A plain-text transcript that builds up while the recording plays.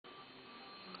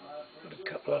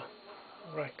couple of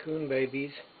raccoon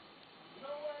babies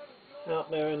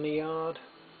out there in the yard.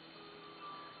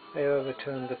 They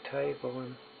overturned the table,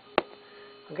 and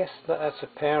I guess that's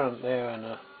a parent there, and I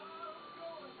don't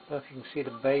know if you can see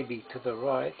the baby to the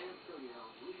right,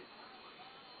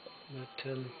 but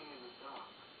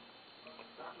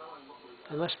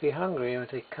they must be hungry if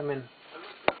they come in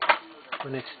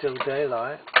when it's still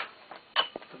daylight.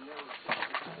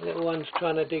 The little one's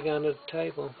trying to dig under the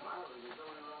table.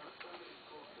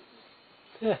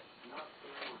 Yeah,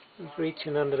 he's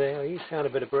reaching under there. Oh, he's found a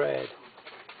bit of bread.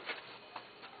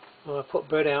 Oh, I put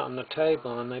bread out on the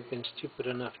table and they've been stupid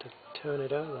enough to turn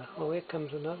it over. Oh, here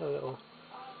comes another little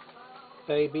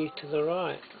baby to the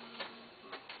right.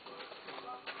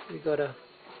 We've got a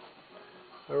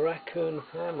raccoon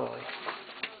family.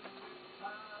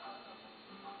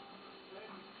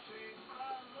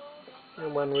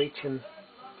 And one reaching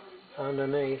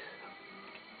underneath,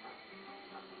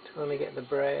 trying to get the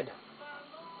bread.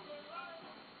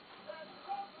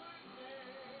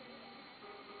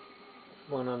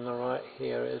 One on the right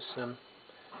here is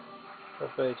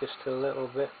probably just a little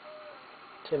bit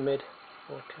timid,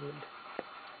 or timid.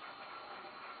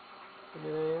 And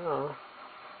there they are,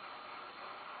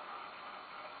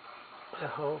 the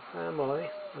whole family,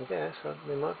 I guess.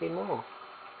 There might be more,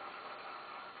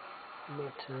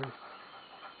 but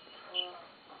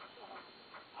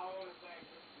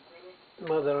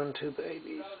mother and two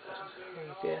babies, I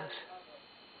guess.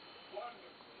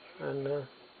 And they're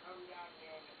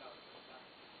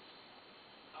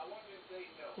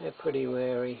pretty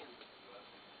wary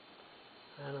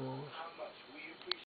animals.